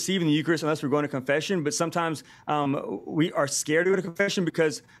shouldn't be receiving the Eucharist unless we're going to confession, but sometimes we are scared to go to confession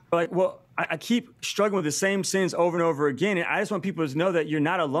because like, well, I keep struggling with the same sins over and over again. And I just want people to know that you're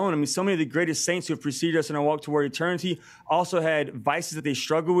not alone. I mean, so many of the greatest saints who have preceded us in our walk toward eternity also had vices that they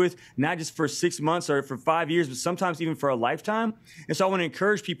struggle with, not just for 6 months or for 5 years, but sometimes even for a lifetime. And so I want to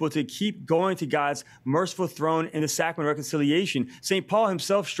encourage people to keep going to God's merciful throne in the sacrament of reconciliation. St. Paul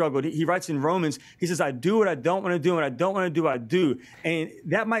himself struggled. He writes in Romans, he says, I do what I don't want to do, and what I don't want to do, I do. And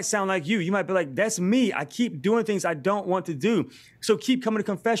that might sound like you. You might be like, that's me. I keep doing things I don't want to do. So keep coming to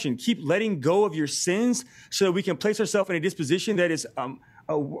confession. Keep letting go of your sins so that we can place ourselves in a disposition that is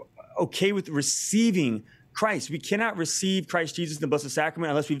okay with receiving Christ. We cannot receive Christ Jesus in the Blessed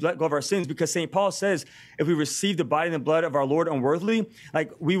Sacrament unless we've let go of our sins, because St. Paul says if we receive the body and the blood of our Lord unworthily,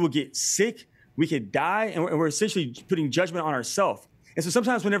 like, we will get sick, we could die, and we're essentially putting judgment on ourselves. And so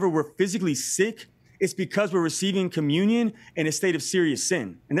sometimes whenever we're physically sick, it's because we're receiving communion in a state of serious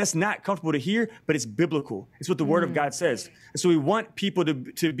sin. And that's not comfortable to hear, but it's biblical. It's what the Word of God says. And so we want people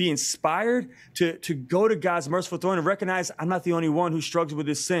to be inspired to go to God's merciful throne and recognize, I'm not the only one who struggles with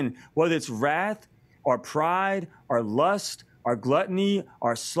this sin, whether it's wrath or pride or lust or gluttony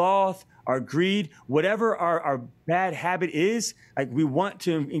or sloth or greed, whatever our bad habit is. Like, we want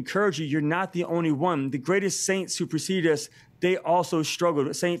to encourage you, you're not the only one. The greatest saints who preceded us, they also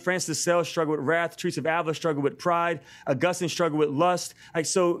struggled. St. Francis de Sales struggled with wrath. Teresa of Avila struggled with pride. Augustine struggled with lust. Like,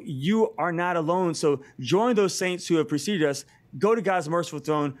 so you are not alone. So join those saints who have preceded us. Go to God's merciful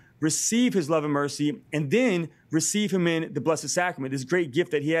throne, receive his love and mercy, and then receive him in the Blessed Sacrament, this great gift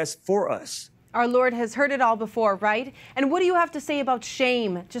that he has for us. Our Lord has heard it all before, right? And what do you have to say about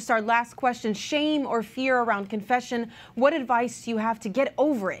shame? Just our last question, shame or fear around confession. What advice do you have to get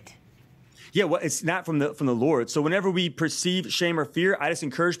over it? Yeah, well, it's not from the Lord. So whenever we perceive shame or fear, I just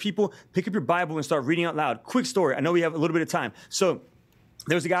encourage people, pick up your Bible and start reading out loud. Quick story. I know we have a little bit of time. So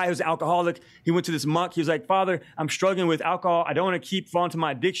there was a guy who was an alcoholic. He went to this monk. He was like, Father, I'm struggling with alcohol. I don't want to keep falling to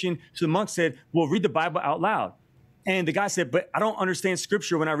my addiction. So the monk said, well, read the Bible out loud. And the guy said, but I don't understand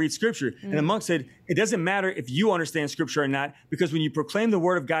Scripture when I read Scripture. And the monk said, it doesn't matter if you understand Scripture or not, because when you proclaim the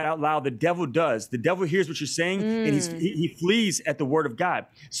Word of God out loud, the devil does. The devil hears what you're saying, and he flees at the Word of God.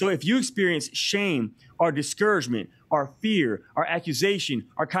 So if you experience shame or discouragement or fear or accusation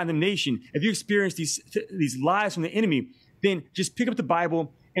or condemnation, if you experience these lies from the enemy, then just pick up the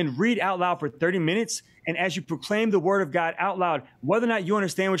Bible and read out loud for 30 minutes. And as you proclaim the Word of God out loud, whether or not you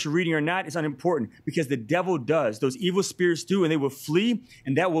understand what you're reading or not is unimportant, because the devil does. Those evil spirits do, and they will flee.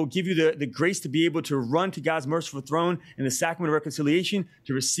 And that will give you the grace to be able to run to God's merciful throne and the sacrament of reconciliation,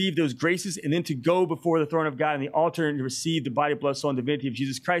 to receive those graces, and then to go before the throne of God and the altar and to receive the body, blood, soul, and divinity of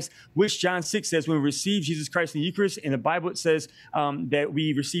Jesus Christ, which John 6 says when we receive Jesus Christ in the Eucharist. In the Bible, it says that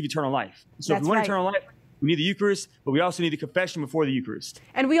we receive eternal life. So if we want eternal life, we need the Eucharist, but we also need the confession before the Eucharist.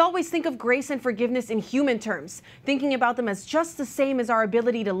 And we always think of grace and forgiveness in human terms, thinking about them as just the same as our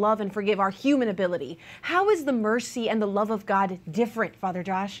ability to love and forgive, our human ability. How is the mercy and the love of God different, Father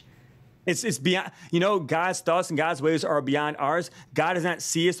Josh? It's beyond, God's thoughts and God's ways are beyond ours. God does not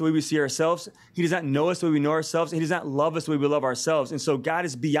see us the way we see ourselves. He does not know us the way we know ourselves. He does not love us the way we love ourselves. And so God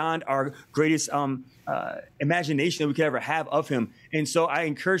is beyond our greatest imagination that we could ever have of him. And so I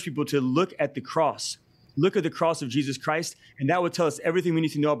encourage people to look at the cross. Look at the cross of Jesus Christ, and that will tell us everything we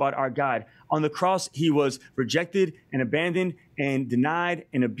need to know about our God. On the cross, he was rejected and abandoned and denied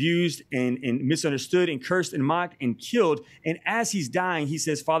and abused and misunderstood and cursed and mocked and killed. And as he's dying, he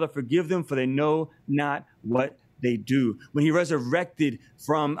says, Father, forgive them, for they know not what they do. When he resurrected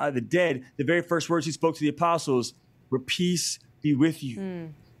from the dead, the very first words he spoke to the apostles were, peace be with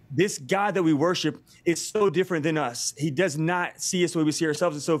you. This God that we worship is so different than us. He does not see us the way we see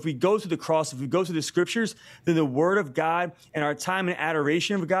ourselves. And so if we go to the cross, if we go to the Scriptures, then the Word of God and our time in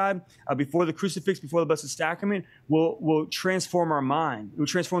adoration of God before the crucifix, before the Blessed Sacrament, will transform our mind. It will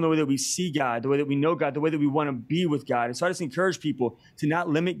transform the way that we see God, the way that we know God, the way that we want to be with God. And so I just encourage people to not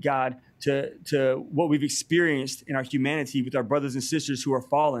limit God to what we've experienced in our humanity with our brothers and sisters who are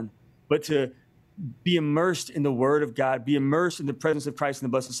fallen, but to be immersed in the Word of God, be immersed in the presence of Christ in the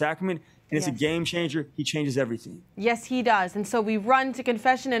Blessed Sacrament, and it's a game changer. He changes everything. Yes, he does. And so we run to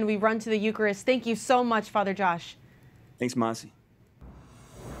confession and we run to the Eucharist. Thank you so much, Father Josh. Thanks, Montse.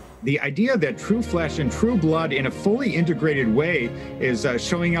 The idea that true flesh and true blood in a fully integrated way is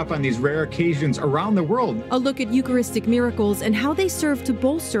showing up on these rare occasions around the world. A look at Eucharistic miracles and how they serve to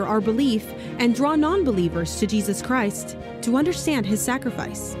bolster our belief and draw non-believers to Jesus Christ to understand his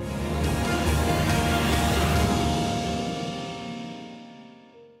sacrifice.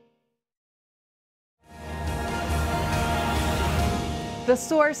 The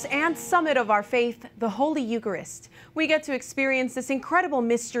source and summit of our faith, the Holy Eucharist. We get to experience this incredible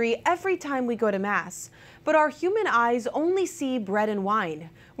mystery every time we go to Mass. But our human eyes only see bread and wine.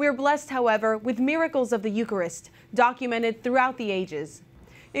 We're blessed, however, with miracles of the Eucharist, documented throughout the ages,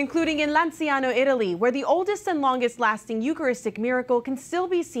 including in Lanciano, Italy, where the oldest and longest-lasting Eucharistic miracle can still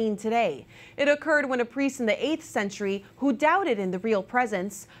be seen today. It occurred when a priest in the 8th century, who doubted in the real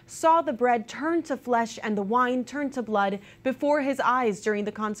presence, saw the bread turn to flesh and the wine turn to blood before his eyes during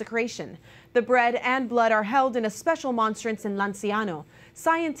the consecration. The bread and blood are held in a special monstrance in Lanciano.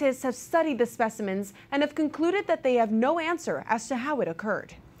 Scientists have studied the specimens and have concluded that they have no answer as to how it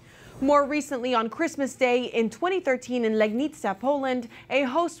occurred. More recently, on Christmas Day in 2013 in Legnica, Poland, a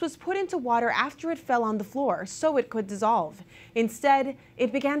host was put into water after it fell on the floor so it could dissolve. Instead,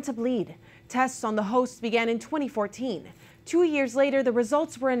 it began to bleed. Tests on the host began in 2014. 2 years later, the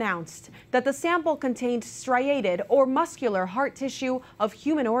results were announced that the sample contained striated or muscular heart tissue of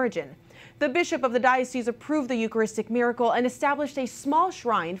human origin. The bishop of the diocese approved the Eucharistic miracle and established a small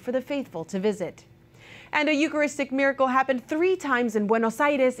shrine for the faithful to visit. And a Eucharistic miracle happened 3 times in Buenos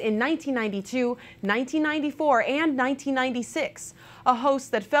Aires in 1992, 1994, and 1996. A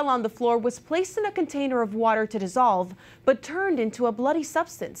host that fell on the floor was placed in a container of water to dissolve, but turned into a bloody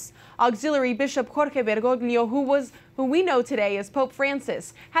substance. Auxiliary Bishop Jorge Bergoglio, who we know today as Pope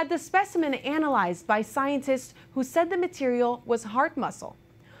Francis, had the specimen analyzed by scientists who said the material was heart muscle.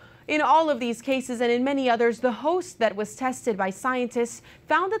 In all of these cases and in many others, the host that was tested by scientists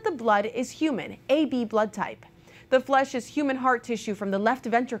found that the blood is human, AB blood type. The flesh is human heart tissue from the left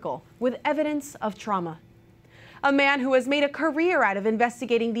ventricle with evidence of trauma. A man who has made a career out of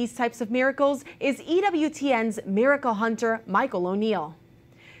investigating these types of miracles is EWTN's miracle hunter, Michael O'Neill.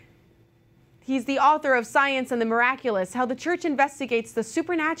 He's the author of Science and the Miraculous, How the Church Investigates the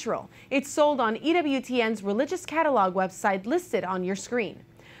Supernatural. It's sold on EWTN's religious catalog website listed on your screen.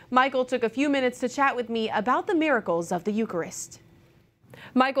 Michael took a few minutes to chat with me about the miracles of the Eucharist.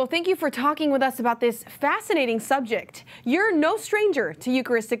 Michael, thank you for talking with us about this fascinating subject. You're no stranger to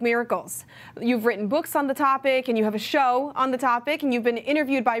Eucharistic miracles. You've written books on the topic, and you have a show on the topic, and you've been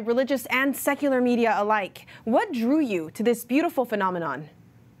interviewed by religious and secular media alike. What drew you to this beautiful phenomenon?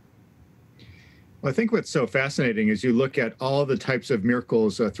 Well, I think what's so fascinating is you look at all the types of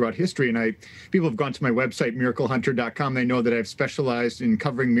miracles throughout history, and people have gone to my website, miraclehunter.com. They know that I've specialized in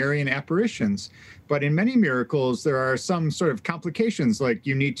covering Marian apparitions. But in many miracles, there are some sort of complications, like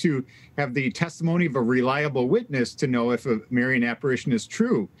you need to have the testimony of a reliable witness to know if a Marian apparition is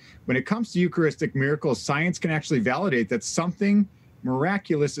true. When it comes to Eucharistic miracles, science can actually validate that something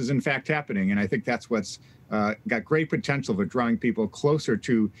miraculous is in fact happening. And I think that's what's got great potential for drawing people closer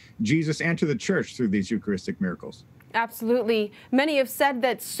to Jesus and to the church through these Eucharistic miracles. Absolutely. Many have said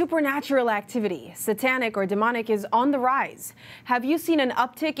that supernatural activity, satanic or demonic, is on the rise. Have you seen an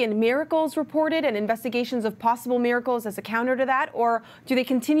uptick in miracles reported and investigations of possible miracles as a counter to that, or do they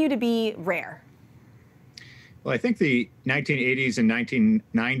continue to be rare? Well, I think the 1980s and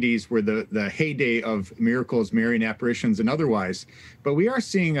 1990s were the heyday of miracles, Marian apparitions, and otherwise. But we are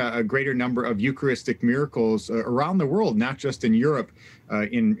seeing a greater number of Eucharistic miracles around the world, not just in Europe,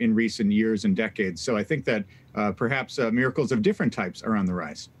 in recent years and decades. So I think that perhaps miracles of different types are on the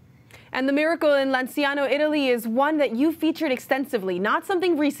rise. And the miracle in Lanciano, Italy is one that you featured extensively, not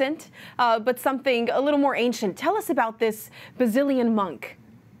something recent, but something a little more ancient. Tell us about this Basilian monk.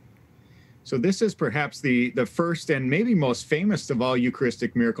 So this is perhaps the first and maybe most famous of all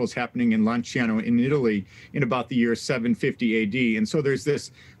Eucharistic miracles happening in Lanciano in Italy in about the year 750 AD. And so there's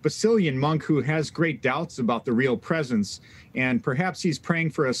this Basilian monk who has great doubts about the real presence, and perhaps he's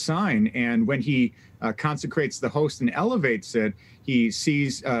praying for a sign. And when he consecrates the host and elevates it, he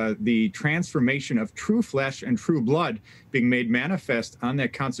sees the transformation of true flesh and true blood being made manifest on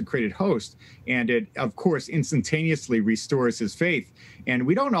that consecrated host. And it, of course, instantaneously restores his faith. And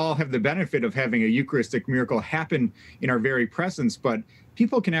we don't all have the benefit of having a Eucharistic miracle happen in our very presence, but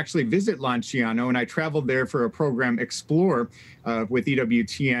people can actually visit Lanciano, and I traveled there for a program, Explore, with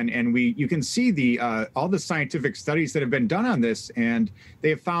EWTN, and you can see all the scientific studies that have been done on this, and they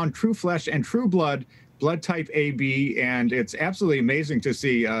have found true flesh and true blood, blood type AB, and it's absolutely amazing to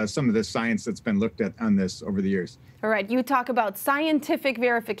see some of the science that's been looked at on this over the years. All right, you talk about scientific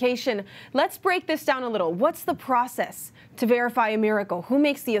verification. Let's break this down a little. What's the process to verify a miracle? Who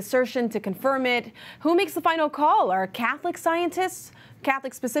makes the assertion to confirm it? Who makes the final call? Are Catholic scientists,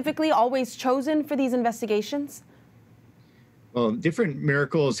 Catholics specifically, always chosen for these investigations? Well, different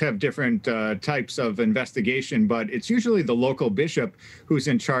miracles have different types of investigation, but it's usually the local bishop who's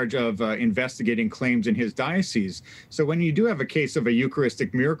in charge of investigating claims in his diocese. So when you do have a case of a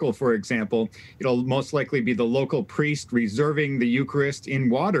Eucharistic miracle, for example, it'll most likely be the local priest reserving the Eucharist in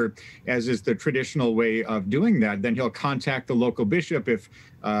water, as is the traditional way of doing that. Then he'll contact the local bishop if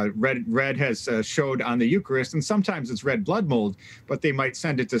Red has showed on the Eucharist, and sometimes it's red blood mold, but they might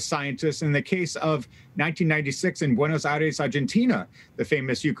send it to scientists. In the case of 1996 in Buenos Aires, Argentina, the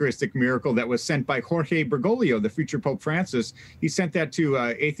famous Eucharistic miracle that was sent by Jorge Bergoglio, the future Pope Francis, he sent that to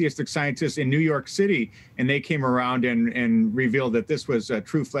atheistic scientists in New York City, and they came around and revealed that this was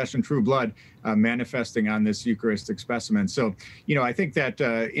true flesh and true blood manifesting on this Eucharistic specimen. So, I think that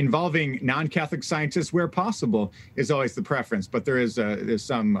involving non-Catholic scientists where possible is always the preference, but there's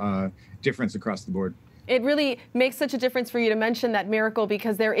some difference across the board. It really makes such a difference for you to mention that miracle,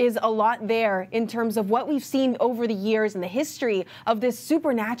 because there is a lot there in terms of what we've seen over the years and the history of this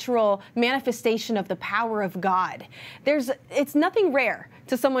supernatural manifestation of the power of God. It's nothing rare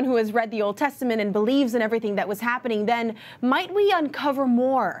to someone who has read the Old Testament and believes in everything that was happening. Then might we uncover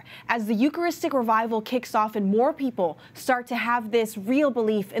more as the Eucharistic revival kicks off and more people start to have this real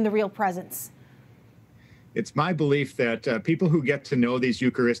belief in the real presence? It's my belief that people who get to know these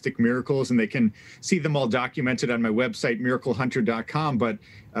Eucharistic miracles, and they can see them all documented on my website, miraclehunter.com, but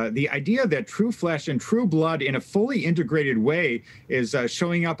the idea that true flesh and true blood in a fully integrated way is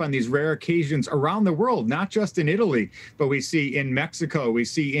showing up on these rare occasions around the world, not just in Italy, but we see in Mexico, we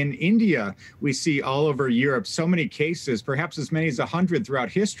see in India, we see all over Europe, so many cases, perhaps as many as 100 throughout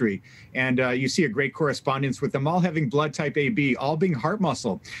history. And you see a great correspondence with them all having blood type AB, all being heart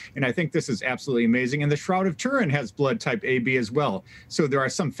muscle. And I think this is absolutely amazing. And the Shroud of Turin has blood type AB as well. So there are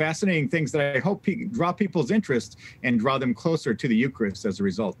some fascinating things that I hope draw people's interest and draw them closer to the Eucharist as a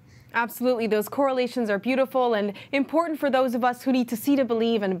result. Absolutely. Those correlations are beautiful and important for those of us who need to see to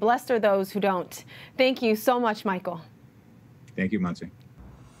believe, and blessed are those who don't. Thank you so much, Michael. Thank you, Montse.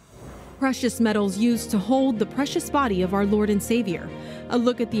 Precious metals used to hold the precious body of our Lord and Savior. A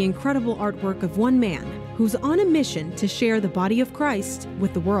look at the incredible artwork of one man who's on a mission to share the body of Christ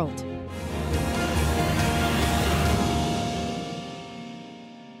with the world.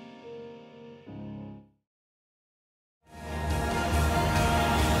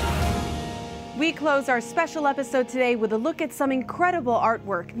 We close our special episode today with a look at some incredible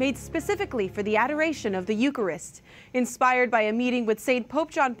artwork made specifically for the adoration of the Eucharist. Inspired by a meeting with St. Pope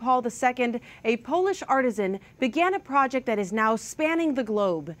John Paul II, a Polish artisan began a project that is now spanning the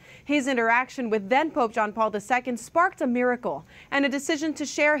globe. His interaction with then Pope John Paul II sparked a miracle and a decision to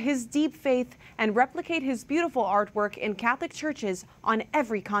share his deep faith and replicate his beautiful artwork in Catholic churches on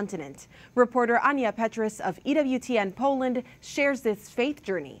every continent. Reporter Ania Petrus of EWTN Poland shares this faith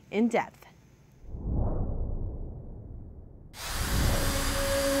journey in depth.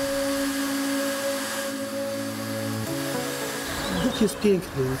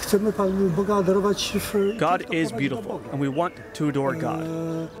 God is beautiful, and we want to adore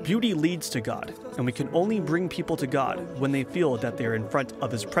God. Beauty leads to God, and we can only bring people to God when they feel that they are in front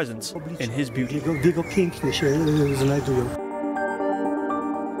of His presence and His beauty.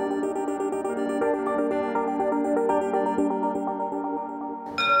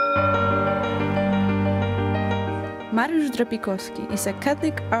 Mariusz Drapikowski is a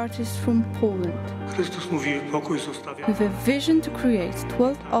Catholic artist from Poland with a vision to create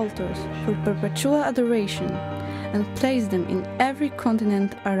 12 altars for perpetual adoration and place them in every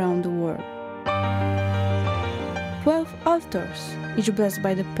continent around the world. 12 altars, each blessed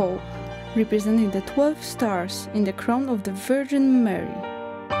by the Pope, representing the 12 stars in the crown of the Virgin Mary.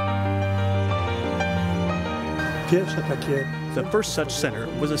 The first such center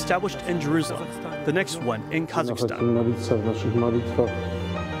was established in Jerusalem, the next one in Kazakhstan.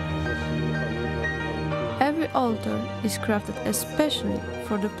 Every altar is crafted especially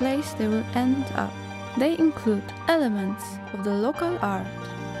for the place they will end up. They include elements of the local art.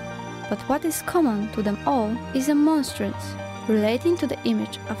 But what is common to them all is a monstrance relating to the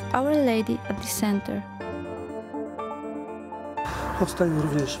image of Our Lady at the center.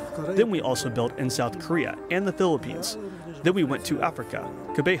 Then we also built in South Korea and the Philippines. Then we went to Africa,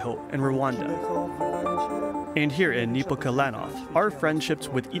 Kabeho, and Rwanda. And here in Nipokalanov, our friendships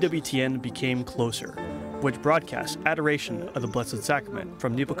with EWTN became closer, which broadcasts adoration of the Blessed Sacrament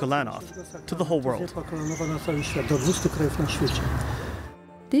from Nipokalanov to the whole world.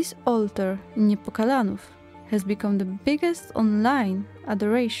 This altar in Nipokalanov has become the biggest online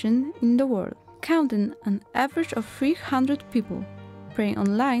adoration in the world, counting an average of 300 people praying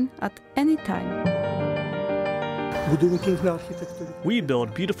online at any time. We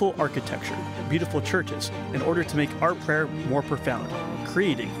build beautiful architecture, beautiful churches, in order to make our prayer more profound,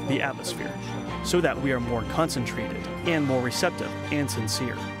 creating the atmosphere, so that we are more concentrated and more receptive and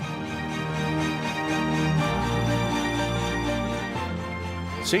sincere.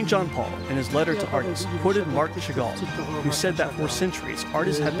 St. John Paul, in his letter to artists, quoted Marc Chagall, who said that for centuries,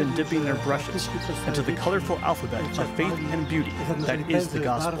 artists have been dipping their brushes into the colorful alphabet of faith and beauty that is the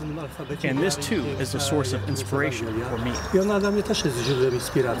gospel. And this, too, is the source of inspiration for me.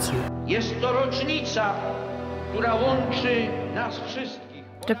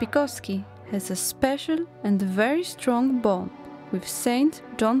 Drapikowski has a special and very strong bond with Saint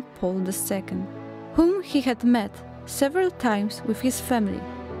John Paul II, whom he had met several times with his family.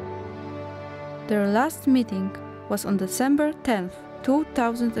 Their last meeting was on December 10,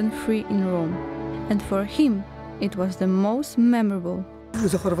 2003 in Rome, and for him it was the most memorable.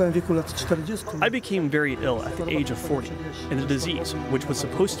 I became very ill at the age of 40, and the disease, which was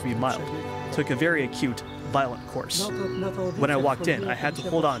supposed to be mild, took a very acute, violent course. When I walked in, I had to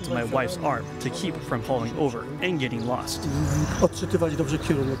hold on to my wife's arm to keep from falling over and getting lost.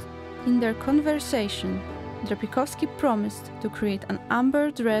 In their conversation, Drapikowski promised to create an amber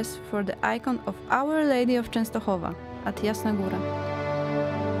dress for the icon of Our Lady of Częstochowa at Jasna Góra.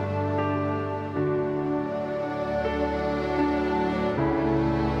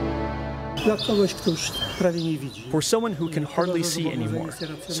 For someone who can hardly see anymore,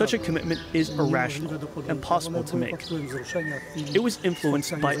 such a commitment is irrational, impossible to make. It was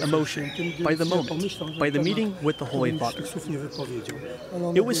influenced by emotion, by the moment, by the meeting with the Holy Father.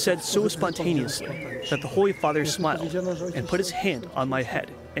 It was said so spontaneously that the Holy Father smiled and put his hand on my head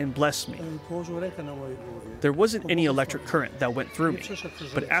and blessed me. There wasn't any electric current that went through me,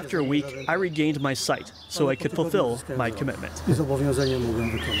 but after a week I regained my sight so I could fulfill my commitment.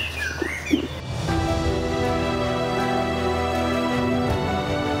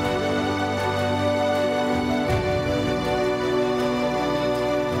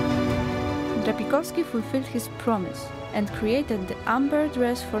 Drapikowski fulfilled his promise and created the amber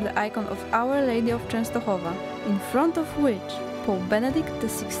dress for the icon of Our Lady of Częstochowa, in front of which Pope Benedict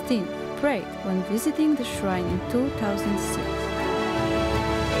XVI prayed when visiting the shrine in 2006.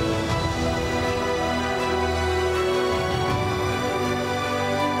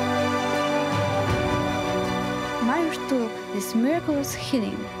 Myers took this miraculous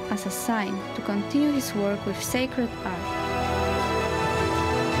healing as a sign to continue his work with sacred art.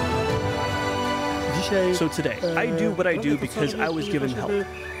 So today, I do what I do because I was given help,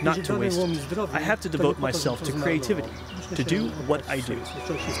 not to waste it. I have to devote myself to creativity, to do what I do.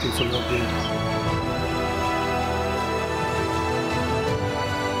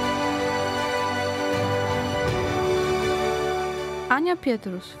 Ania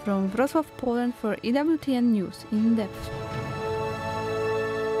Pietrus from Wrocław, Poland for EWTN News In Depth.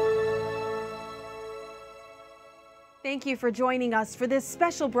 Thank you for joining us for this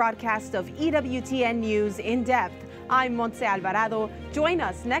special broadcast of EWTN News In Depth. I'm Montse Alvarado. Join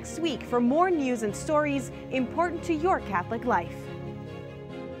us next week for more news and stories important to your Catholic life.